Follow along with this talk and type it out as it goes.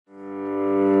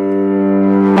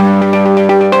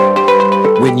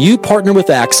When you partner with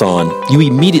Axon, you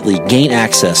immediately gain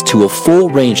access to a full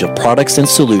range of products and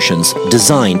solutions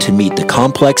designed to meet the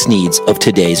complex needs of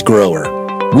today's grower.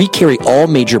 We carry all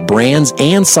major brands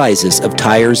and sizes of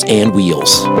tires and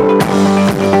wheels.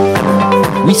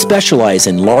 We specialize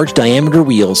in large diameter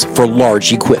wheels for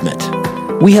large equipment.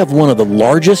 We have one of the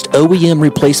largest OEM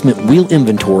replacement wheel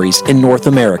inventories in North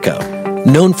America.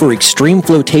 Known for extreme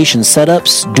flotation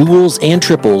setups, duals, and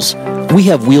triples, we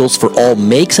have wheels for all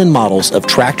makes and models of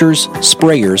tractors,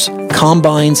 sprayers,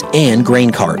 combines, and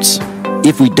grain carts.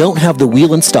 If we don't have the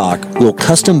wheel in stock, we'll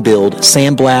custom build,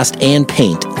 sandblast, and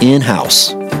paint in-house.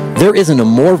 There isn't a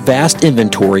more vast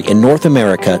inventory in North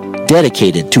America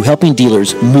dedicated to helping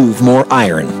dealers move more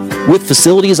iron. With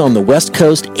facilities on the West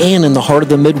Coast and in the heart of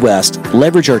the Midwest,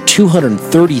 leverage our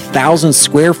 230,000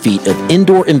 square feet of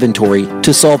indoor inventory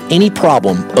to solve any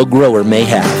problem a grower may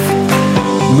have.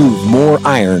 Move more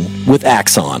iron with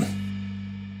Axon.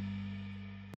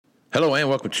 Hello and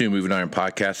welcome to Moving Iron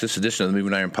Podcast. This edition of the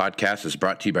Moving Iron Podcast is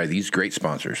brought to you by these great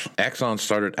sponsors. Axon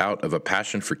started out of a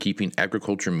passion for keeping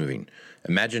agriculture moving.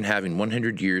 Imagine having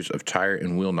 100 years of tire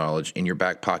and wheel knowledge in your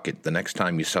back pocket the next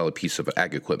time you sell a piece of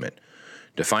ag equipment.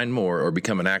 To find more or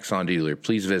become an Axon dealer,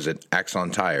 please visit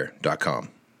axontire.com.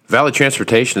 Valley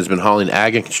Transportation has been hauling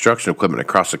ag and construction equipment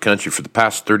across the country for the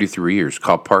past 33 years.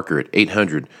 Call Parker at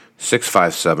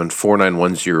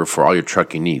 800-657-4910 for all your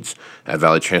trucking needs. At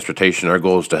Valley Transportation, our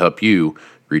goal is to help you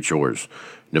reach yours.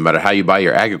 No matter how you buy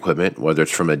your ag equipment, whether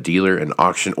it's from a dealer, an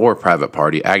auction, or a private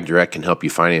party, AgDirect can help you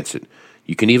finance it.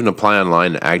 You can even apply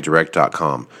online at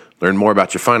agdirect.com. Learn more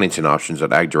about your financing options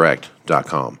at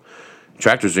agdirect.com.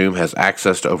 TractorZoom has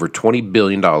access to over $20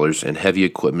 billion in heavy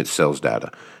equipment sales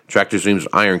data. TractorZoom's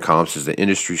Iron Comps is the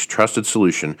industry's trusted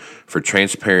solution for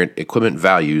transparent equipment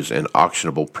values and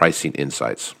auctionable pricing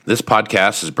insights. This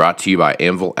podcast is brought to you by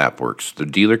Anvil AppWorks. The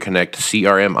Dealer Connect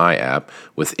CRMI app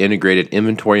with integrated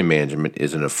inventory management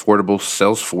is an affordable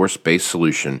Salesforce-based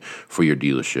solution for your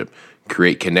dealership.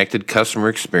 Create connected customer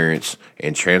experience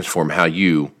and transform how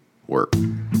you work.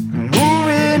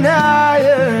 Moving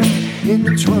higher in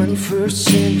the 21st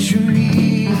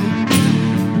century.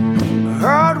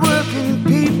 Hard-working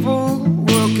people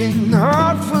working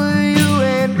hard for you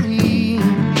and me.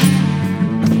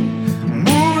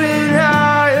 Moving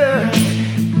higher,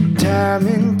 time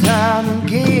and time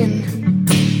again.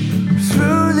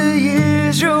 Through the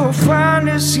years you'll find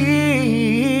us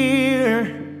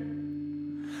here.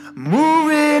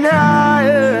 Moving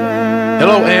higher.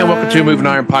 Hello and welcome to Moving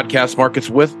Iron Podcast Markets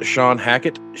with Shawn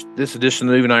Hackett. This edition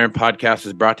of the Moving Iron Podcast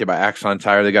is brought to you by Axon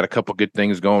Tire. They got a couple good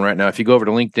things going right now. If you go over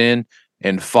to LinkedIn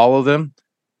and follow them,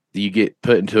 you get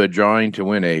put into a drawing to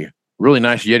win a really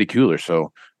nice Yeti cooler.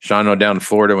 So, Shawn, no, down in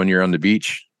Florida when you're on the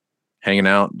beach, hanging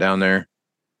out down there,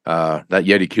 that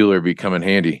Yeti cooler would be coming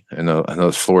handy in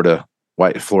those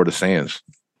white Florida sands.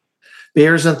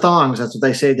 Beers and thongs, that's what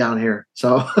they say down here.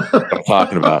 So That's what I'm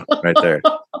talking about right there.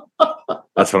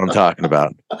 That's what I'm talking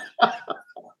about. All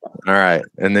right.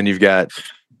 And then you've got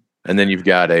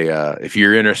a, if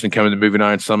you're interested in coming to the Moving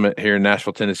Iron Summit here in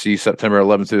Nashville, Tennessee, September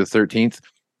 11th through the 13th,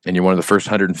 and you're one of the first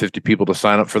 150 people to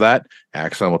sign up for that,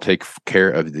 Axon will take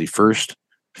care of the first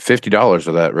 $50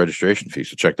 of that registration fee.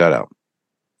 So check that out.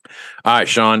 All right,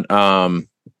 Shawn.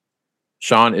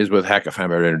 Shawn is with Hackett. I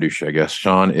better introduce you, I guess.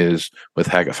 Shawn is with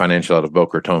Hackett Financial out of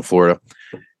Boca Raton, Florida.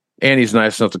 And he's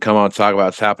nice enough to come on and talk about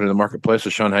what's happening in the marketplace. So,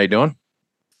 Shawn, how you doing?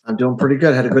 I'm doing pretty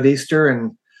good. Had a good Easter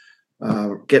and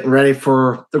getting ready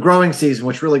for the growing season,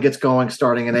 which really gets going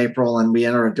starting in April. And we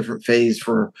enter a different phase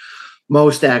for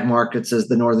most ag markets as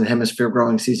the Northern Hemisphere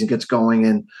growing season gets going.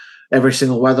 And every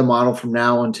single weather model from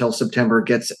now until September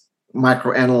gets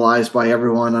microanalyzed by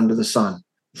everyone under the sun.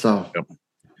 So, yep.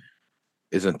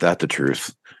 Isn't that the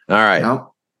truth? All right. Yep.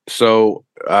 So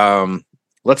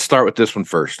let's start with this one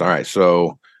first. All right.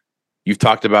 So you've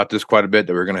talked about this quite a bit,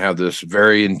 that we're going to have this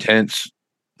very intense,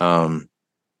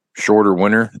 shorter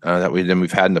winter than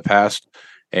we've had in the past.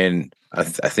 And I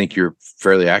think you're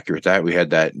fairly accurate with that. We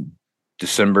had that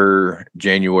December,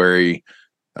 January,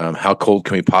 how cold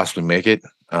can we possibly make it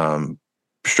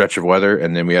stretch of weather.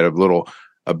 And then we had a little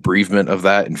abbreviation of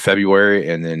that in February.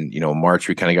 And then, March,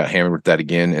 we kind of got hammered with that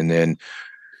again. And then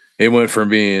it went from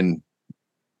being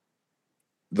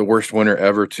the worst winter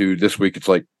ever to this week, it's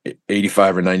like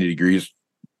 85 or 90 degrees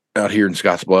out here in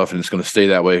Scottsbluff, and it's going to stay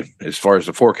that way. As far as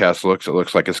the forecast looks, it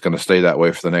looks like it's going to stay that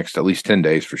way for the next at least 10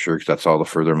 days for sure, because that's all the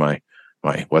further my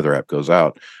weather app goes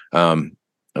out. It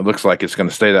looks like it's going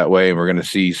to stay that way, and we're going to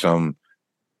see some,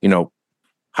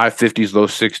 high 50s, low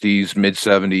 60s, mid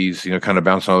 70s, kind of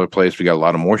bounce all over the place. We got a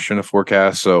lot of moisture in the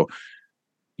forecast. So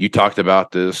you talked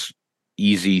about this,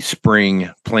 easy spring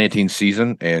planting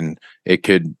season, and it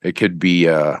could be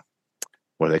what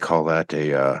do they call that,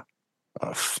 a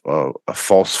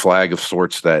false flag of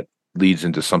sorts that leads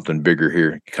into something bigger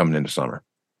here coming into summer.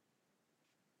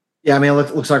 Yeah, I mean,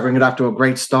 it looks like we're going to get off to a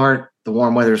great start. The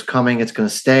warm weather is coming. It's going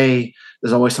to stay.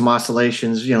 There's always some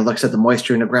oscillations. Like I said, the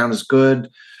moisture in the ground is good.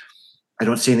 I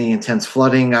don't see any intense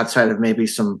flooding outside of maybe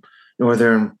some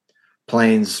northern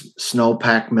plains,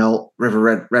 snowpack melt,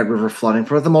 Red River flooding.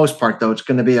 For the most part, though, it's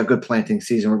going to be a good planting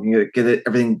season. We're going to get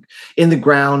everything in the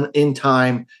ground, in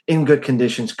time, in good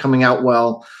conditions, coming out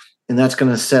well. And that's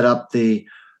going to set up the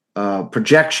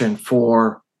projection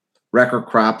for record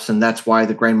crops. And that's why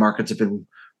the grain markets have been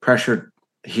pressured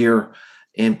here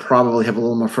and probably have a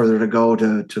little more further to go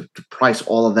to price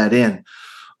all of that in.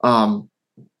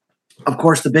 Of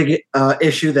course, the big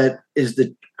issue that is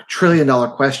the $1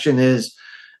 trillion question is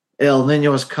El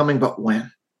Nino is coming, but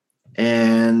when?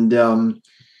 And, the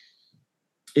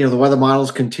weather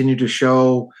models continue to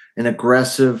show an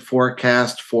aggressive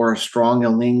forecast for a strong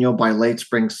El Nino by late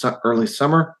spring, early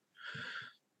summer.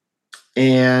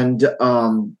 And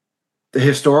the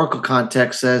historical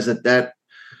context says that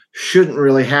shouldn't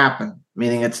really happen,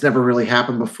 meaning it's never really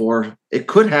happened before. It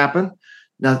could happen.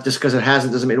 Not just because it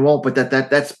hasn't doesn't mean it won't, but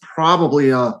that's probably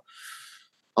a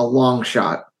long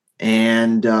shot.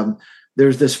 And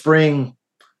there's the spring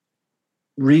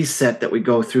reset that we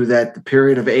go through, that the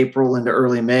period of April into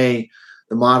early May,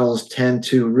 the models tend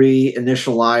to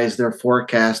reinitialize their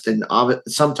forecast and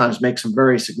sometimes make some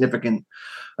very significant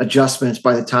adjustments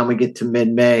by the time we get to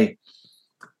mid-May.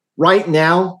 Right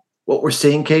now, what we're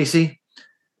seeing, Casey,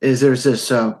 is there's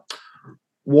this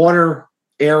water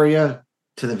area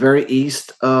to the very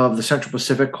east of the Central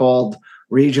Pacific called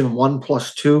Region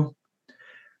 1+2,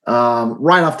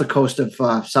 right off the coast of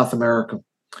South America.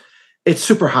 It's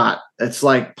super hot. It's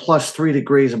like +3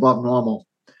 degrees above normal.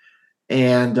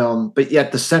 And but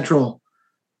yet the central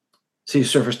sea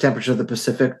surface temperature of the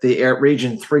Pacific, the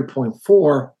region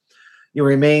 3.4,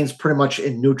 remains pretty much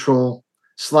in neutral,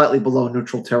 slightly below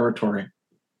neutral territory.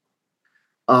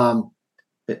 So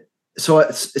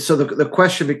the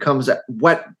question becomes, at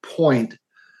what point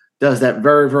does that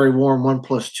very, very warm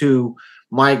 1+2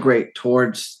 migrate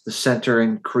towards the center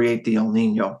and create the El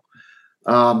Nino?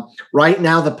 Right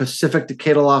now, the Pacific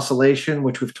Decadal Oscillation,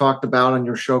 which we've talked about on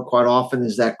your show quite often,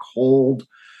 is that cold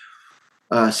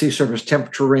sea surface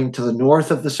temperature ring to the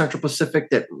north of the Central Pacific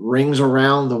that rings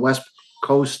around the west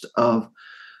coast of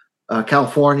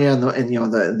California and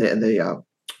the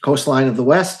coastline of the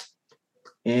West.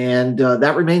 And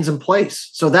that remains in place.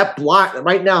 So that block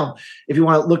right now, if you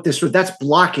want to look this through, that's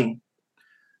blocking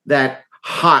that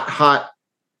hot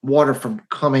water from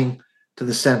coming to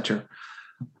the center.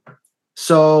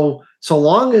 So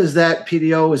long as that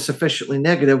PDO is sufficiently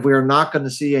negative, we are not going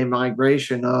to see a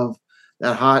migration of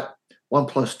that hot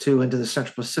 1+2 into the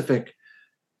Central Pacific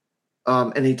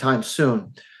anytime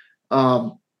soon.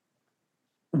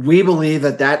 We believe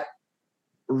that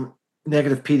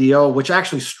negative PDO, which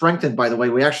actually strengthened, by the way,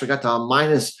 we actually got to a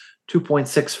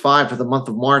 -2.65 for the month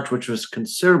of March, which was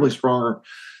considerably stronger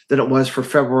than it was for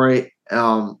February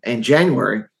and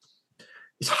January.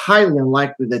 It's highly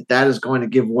unlikely that is going to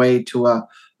give way to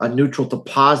a neutral to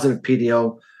positive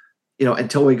PDO,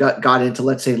 until we got into,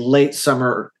 let's say, late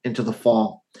summer into the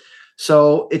fall.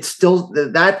 So it's still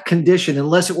that condition,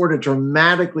 unless it were to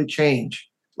dramatically change,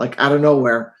 like out of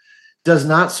nowhere, does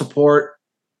not support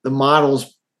the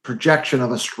model's projection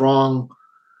of a strong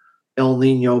El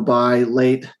Nino by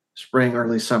late spring,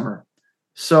 early summer.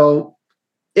 So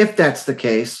if that's the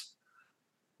case,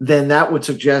 then that would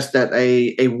suggest that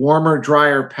a warmer,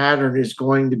 drier pattern is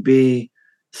going to be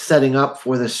setting up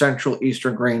for the central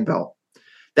eastern grain belt.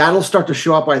 That'll start to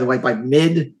show up, by the way, by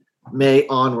mid-May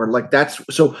onward. Like that's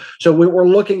so what we're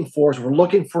looking for is we're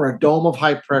looking for a dome of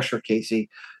high pressure, Casey,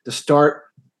 to start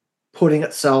putting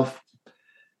itself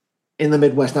in the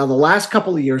Midwest. Now, the last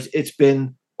couple of years, it's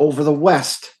been over the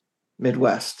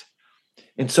Midwest.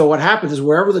 And so what happens is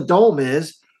wherever the dome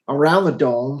is, around the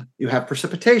dome, you have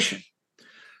precipitation.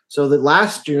 So that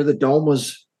last year, the dome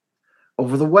was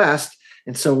over the West.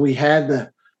 And so we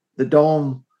had the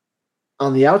dome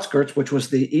on the outskirts, which was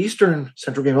the eastern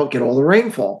central grain belt, get all the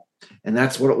rainfall. And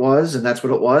that's what it was. And that's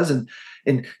what it was. And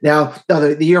now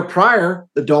the year prior,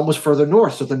 the dome was further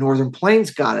north. So the northern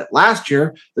plains got it. Last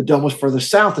year, the dome was further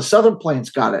south. The southern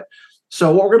plains got it.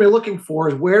 So what we're going to be looking for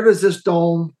is, where does this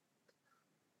dome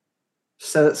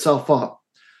set itself up?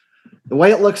 The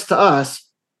way it looks to us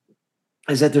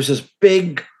is that there's this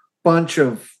big bunch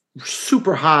of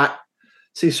super hot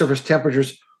sea surface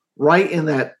temperatures right in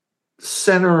that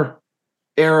center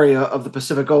area of the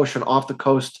Pacific Ocean off the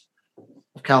coast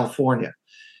of California.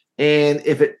 And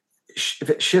if it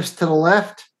shifts to the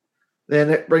left,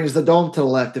 then it brings the dome to the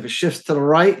left. If it shifts to the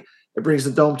right, it brings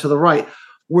the dome to the right.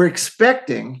 We're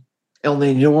expecting El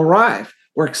Nino to arrive.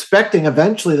 We're expecting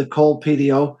eventually the cold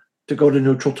PDO to go to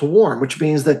neutral to warm, which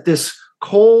means that this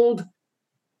cold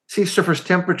sea surface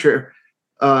temperature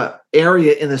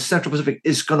area in the Central Pacific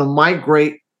is going to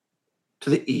migrate to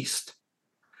the east,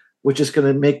 which is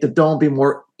going to make the dome be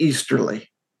more easterly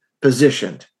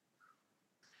positioned.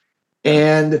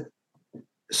 And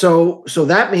so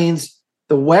that means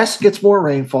the west gets more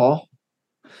rainfall,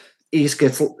 east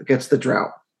gets the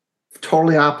drought.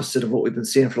 Totally opposite of what we've been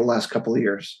seeing for the last couple of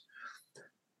years.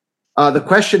 The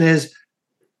question is,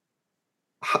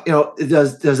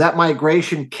 does that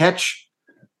migration catch?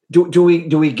 Do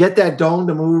we get that dome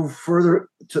to move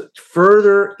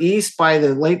further east by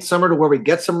the late summer to where we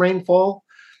get some rainfall,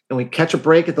 and we catch a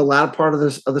break at the latter part of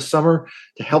the summer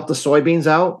to help the soybeans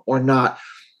out, or not?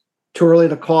 Too early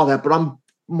to call that. But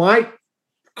my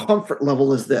comfort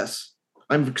level is this: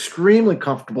 I'm extremely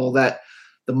comfortable that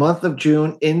the month of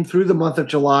June in through the month of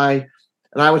July,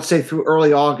 and I would say through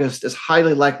early August, is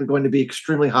highly likely going to be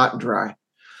extremely hot and dry.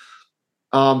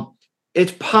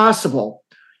 It's possible,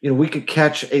 we could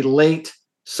catch a late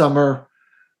summer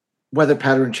weather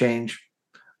pattern change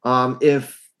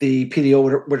if the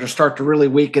PDO were to start to really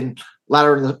weaken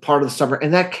latter in the part of the summer,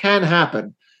 and that can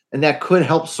happen, and that could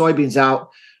help soybeans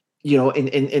out,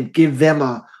 and give them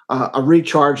a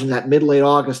recharge in that mid-late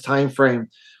August timeframe.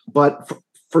 But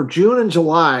for June and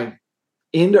July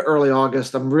into early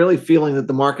August, I'm really feeling that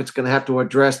the market's going to have to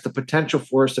address the potential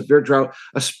for a severe drought,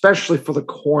 especially for the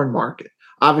corn market.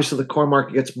 Obviously, the corn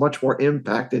market gets much more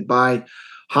impacted by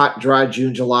hot, dry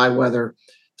June, July weather.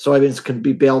 Soybeans can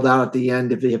be bailed out at the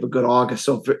end if they have a good August.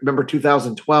 So remember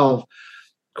 2012,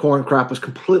 corn crop was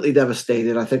completely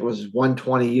devastated. I think it was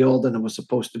 120 yield and it was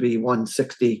supposed to be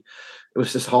 160. It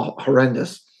was just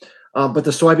horrendous. But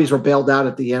the soybeans were bailed out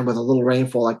at the end with a little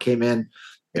rainfall that came in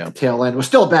at the tail end. It was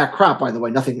still a bad crop, by the way.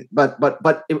 Nothing, but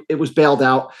it was bailed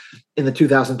out in the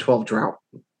 2012 drought.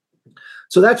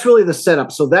 So that's really the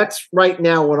setup. So that's right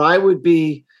now what I would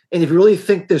be. And if you really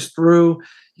think this through,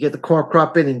 you get the corn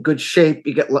crop in good shape.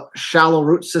 You get shallow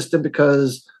root system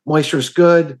because moisture is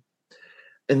good,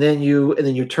 and then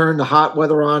you turn the hot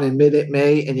weather on in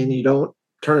mid-May, and then you don't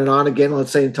turn it on again.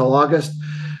 Let's say until August.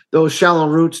 Those shallow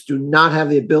roots do not have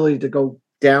the ability to go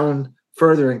down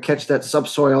further and catch that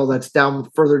subsoil that's down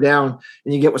further down,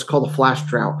 and you get what's called a flash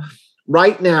drought.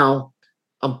 Right now,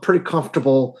 I'm pretty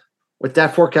comfortable with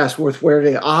that forecast worth where it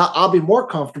is. I'll be more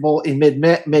comfortable in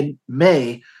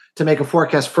mid-May to make a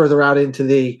forecast further out into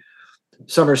the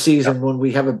summer season when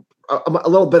we have a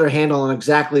little better handle on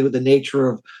exactly with the nature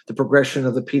of the progression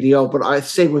of the PDO. But I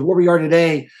say with where we are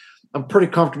today, I'm pretty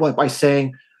comfortable by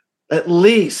saying at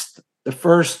least the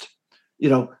first,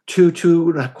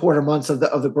 2.25 months of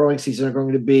the growing season are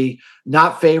going to be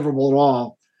not favorable at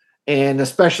all, and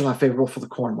especially not favorable for the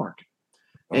corn market.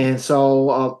 And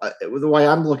so the way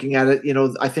I'm looking at it,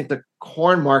 I think the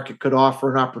corn market could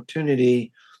offer an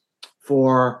opportunity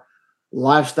for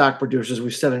livestock producers,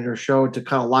 we said in your show, to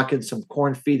kind of lock in some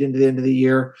corn feed into the end of the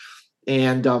year.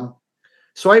 And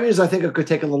soybeans, I think it could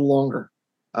take a little longer.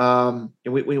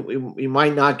 We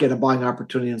might not get a buying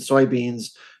opportunity in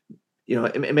soybeans.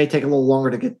 It may take a little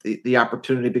longer to get the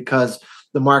opportunity because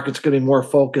the market's going to be more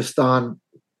focused on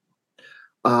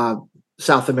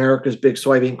South America's big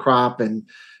soybean crop and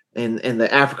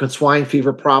the African swine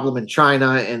fever problem in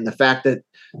China, and the fact that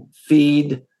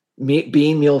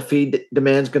bean meal feed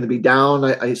demand is going to be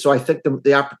down. So I think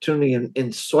the opportunity in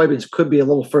soybeans could be a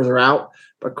little further out,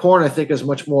 but corn I think is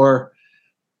much more,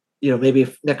 maybe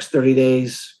next 30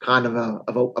 days kind of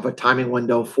a timing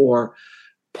window for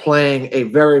playing a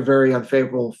very, very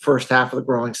unfavorable first half of the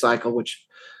growing cycle, which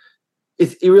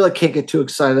you really can't get too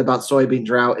excited about soybean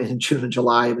drought in June and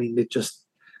July. I mean, it just,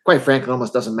 quite frankly,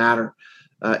 almost doesn't matter.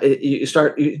 You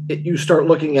start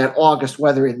looking at August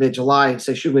weather in mid-July and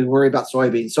say, should we worry about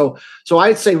soybeans? So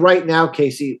I'd say right now,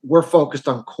 Casey, we're focused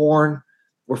on corn.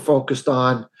 We're focused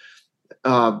on,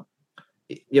 and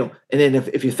then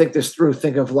if you think this through,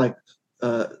 think of like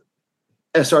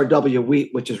SRW wheat,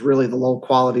 which is really the low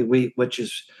quality wheat, which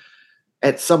is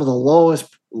at some of the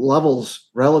lowest levels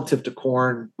relative to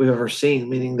corn we've ever seen,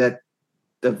 meaning that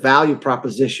the value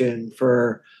proposition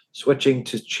for switching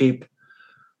to cheap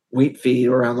wheat feed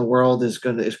around the world is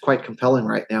quite compelling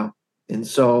right now. And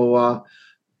so,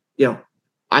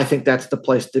 I think that's the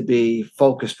place to be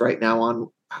focused right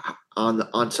now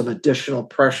on some additional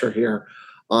pressure here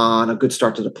on a good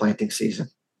start to the planting season.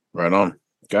 Right on.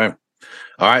 Okay.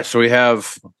 All right. So we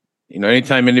have,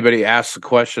 anytime anybody asks a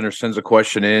question or sends a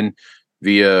question in,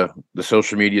 via the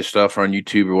social media stuff or on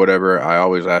YouTube or whatever, I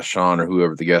always ask Shawn or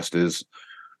whoever the guest is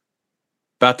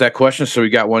about that question. So we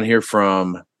got one here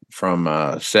from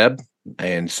Seb,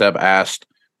 and Seb asked,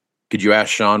 could you ask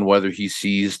Shawn whether he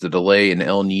sees the delay in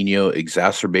El Nino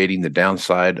exacerbating the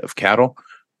downside of cattle?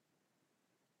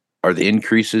 Are the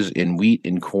increases in wheat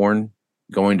and corn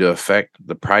going to affect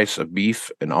the price of beef?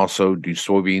 And also, do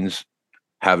soybeans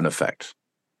have an effect?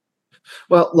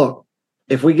 Well, look,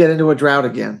 if we get into a drought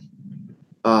again,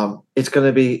 it's going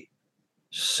to be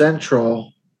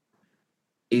central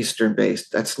eastern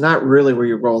based. That's not really where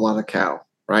you grow a lot of cow,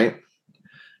 right?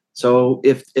 So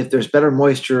if there's better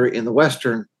moisture in the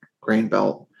western grain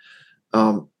belt,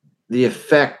 the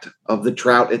effect of the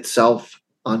drought itself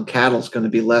on cattle is going to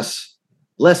be less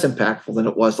impactful than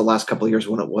it was the last couple of years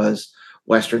when it was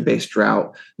western based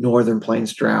drought, northern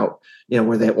plains drought,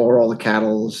 where all the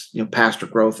cattle's, pasture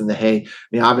growth and the hay. I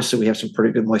mean, obviously we have some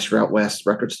pretty good moisture out west,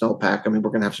 record snowpack. I mean,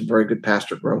 we're going to have some very good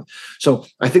pasture growth. So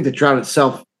I think the drought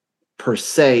itself per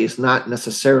se is not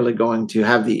necessarily going to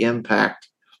have the impact,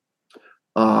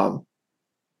 as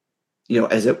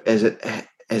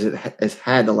it has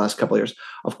had the last couple of years.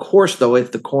 Of course, though,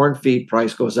 if the corn feed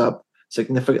price goes up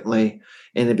significantly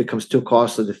and it becomes too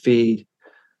costly to feed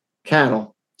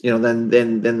cattle, then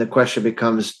the question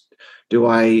becomes, do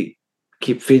I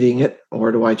keep feeding it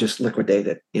or do I just liquidate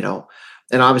it?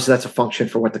 And obviously that's a function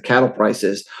for what the cattle price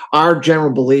is. Our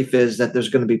general belief is that there's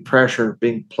going to be pressure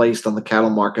being placed on the cattle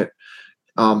market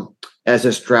as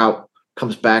this drought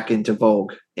comes back into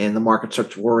vogue and the market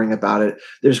starts worrying about it.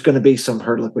 There's going to be some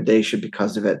herd liquidation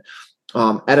because of it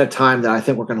at a time that I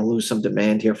think we're going to lose some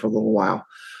demand here for a little while.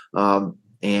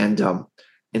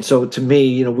 And so to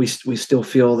me, we still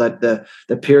feel that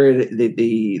the period,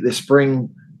 the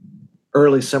spring,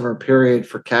 early summer period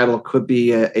for cattle could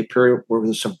be a period where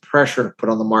there's some pressure put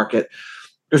on the market.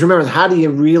 Because remember, how do you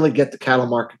really get the cattle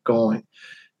market going?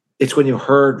 It's when you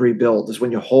herd rebuild. It's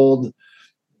when you hold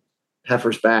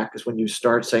heifers back. Is when you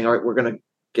start saying, all right, we're going to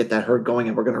get that herd going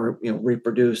and we're going to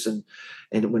reproduce and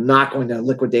we're not going to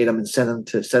liquidate them and send them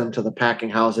to the packing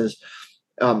houses.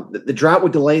 The drought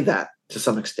would delay that to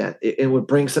some extent. It would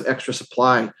bring some extra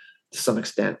supply to some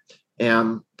extent.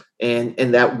 And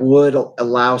that would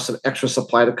allow some extra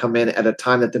supply to come in at a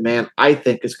time that demand, I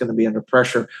think, is going to be under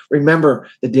pressure. Remember,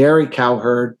 the dairy cow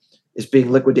herd is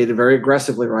being liquidated very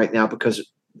aggressively right now because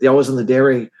those in the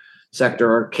dairy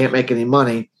sector can't make any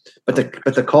money, but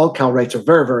the culled cow rates are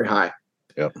very, very high.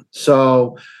 Yep.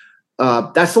 So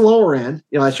that's the lower end.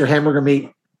 That's your hamburger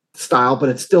meat style, but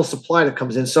it's still supply that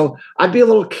comes in. So I'd be a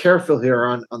little careful here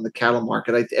on the cattle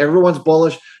market. Everyone's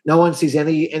bullish. No one sees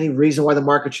any reason why the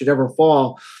market should ever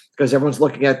fall because everyone's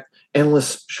looking at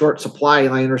endless short supply.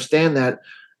 And I understand that.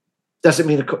 Doesn't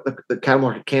mean the cattle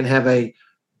market can't have a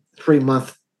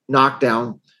 3-month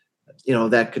knockdown,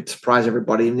 that could surprise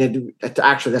everybody. And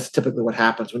actually, that's typically what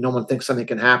happens when no one thinks something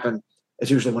can happen.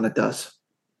 It's usually when it does.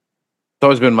 It's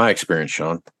always been my experience,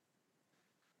 Shawn.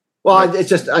 Well, it's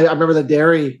just I remember the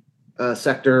dairy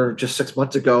sector just 6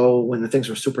 months ago when the things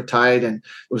were super tight and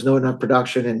there was no enough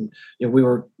production, and we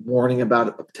were warning about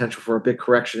a potential for a big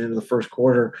correction into the first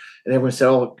quarter, and everyone said,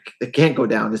 "Oh, it can't go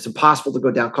down. It's impossible to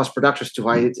go down. Cost production is too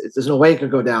high. There's no way it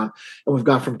could go down." And we've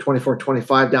gone from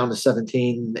 24.25 down to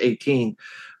 17.18.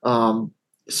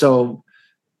 So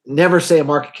never say a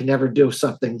market can never do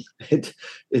something.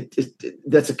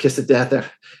 That's a kiss of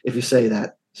death if you say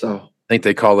that. So I think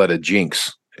they call that a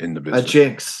jinx in the business. A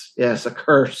jinx, yes, a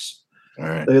curse. All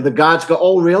right. The gods go,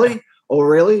 "Oh, really? Oh,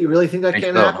 really? You really think that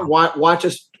can't happen? Watch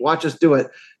us do it."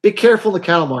 Be careful in the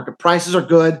cattle market. Prices are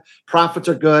good. Profits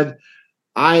are good.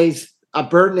 A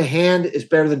bird in the hand is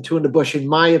better than 2 in the bush, in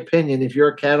my opinion. If you're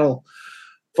a cattle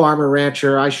farmer,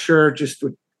 rancher, I sure just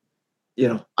would,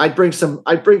 I'd bring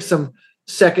some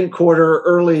second quarter,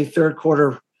 early third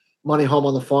quarter money home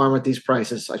on the farm at these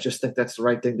prices. I just think that's the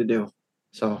right thing to do.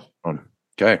 So,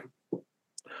 okay.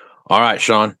 All right,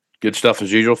 Shawn. Good stuff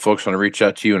as usual. Folks want to reach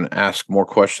out to you and ask more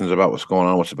questions about what's going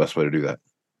on. What's the best way to do that?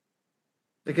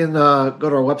 They can go to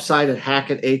our website at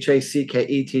Hackett,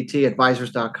 Hackett,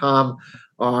 advisors.com,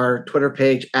 our Twitter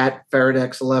page at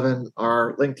Faradex11,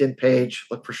 our LinkedIn page.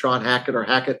 Look for Shawn Hackett or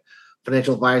Hackett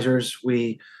Financial Advisors.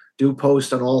 We do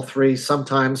post on all three.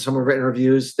 Sometimes some of our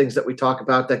interviews, things that we talk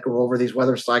about that go over these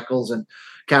weather cycles and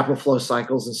capital flow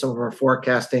cycles and some of our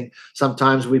forecasting.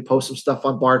 Sometimes we post some stuff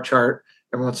on bar chart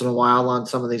every once in a while on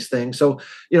some of these things. So,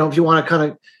 if you want to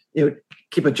kind of,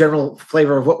 keep a general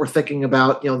flavor of what we're thinking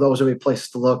about, those would be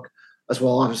places to look as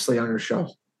well, obviously, on your show.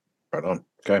 Right on.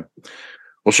 Okay.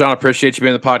 Well, Shawn, I appreciate you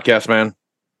being on the podcast, man.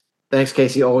 Thanks,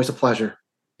 Casey. Always a pleasure.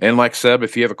 And like Seb,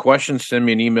 if you have a question, send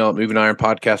me an email at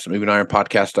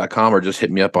movingironpodcast@movingironpodcast.com, or just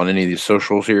hit me up on any of these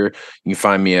socials here. You can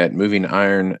find me at Moving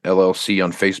Iron LLC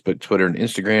on Facebook, Twitter, and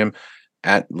Instagram,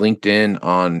 at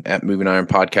LinkedIn at Moving Iron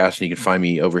Podcast. And you can find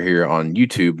me over here on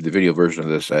YouTube, the video version of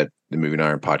this, at the Moving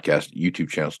Iron Podcast YouTube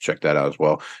channel. So check that out as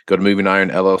well. Go to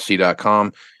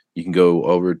movingironllc.com. You can go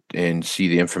over and see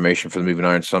the information for the Moving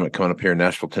Iron Summit coming up here in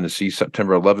Nashville, Tennessee,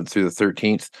 September 11th through the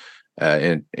 13th.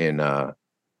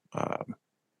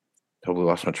 Totally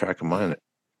lost my track of mind.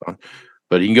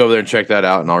 But you can go over there and check that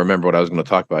out, and I'll remember what I was going to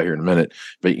talk about here in a minute.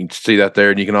 But you can see that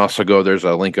there, and you can also go, there's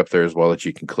a link up there as well that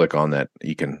you can click on that.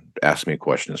 You can ask me a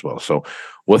question as well. So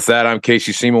with that, I'm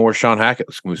Casey Seymour with Shawn Hackett.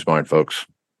 Let's move spine, folks.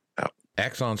 Out.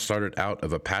 Axon started out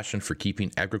of a passion for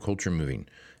keeping agriculture moving.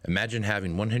 Imagine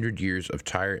having 100 years of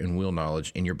tire and wheel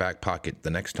knowledge in your back pocket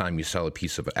the next time you sell a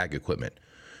piece of ag equipment.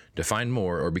 To find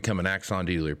more or become an Axon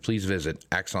dealer, please visit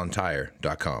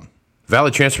axontire.com.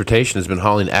 Valley Transportation has been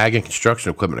hauling ag and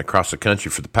construction equipment across the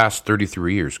country for the past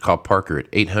 33 years. Call Parker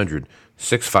at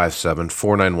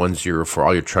 800-657-4910 for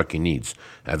all your trucking needs.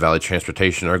 At Valley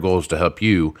Transportation, our goal is to help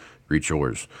you reach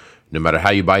yours. No matter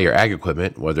how you buy your ag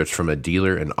equipment, whether it's from a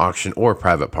dealer, an auction, or a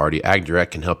private party,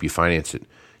 AgDirect can help you finance it.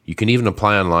 You can even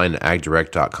apply online at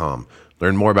agdirect.com.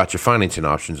 Learn more about your financing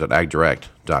options at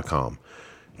agdirect.com.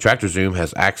 TractorZoom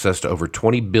has access to over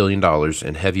 $20 billion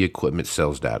in heavy equipment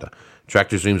sales data.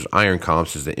 TractorZoom's Iron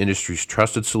Comps is the industry's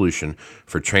trusted solution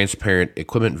for transparent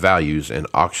equipment values and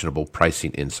auctionable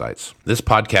pricing insights. This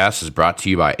podcast is brought to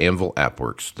you by Anvil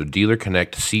AppWorks. The Dealer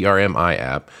Connect CRMI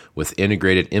app with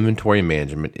integrated inventory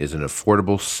management is an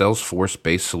affordable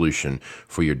Salesforce-based solution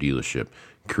for your dealership.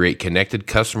 Create connected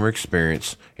customer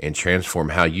experience and transform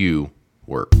how you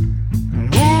work.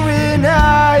 Moving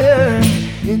higher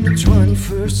in the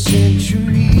 21st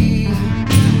century.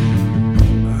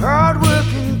 Hard work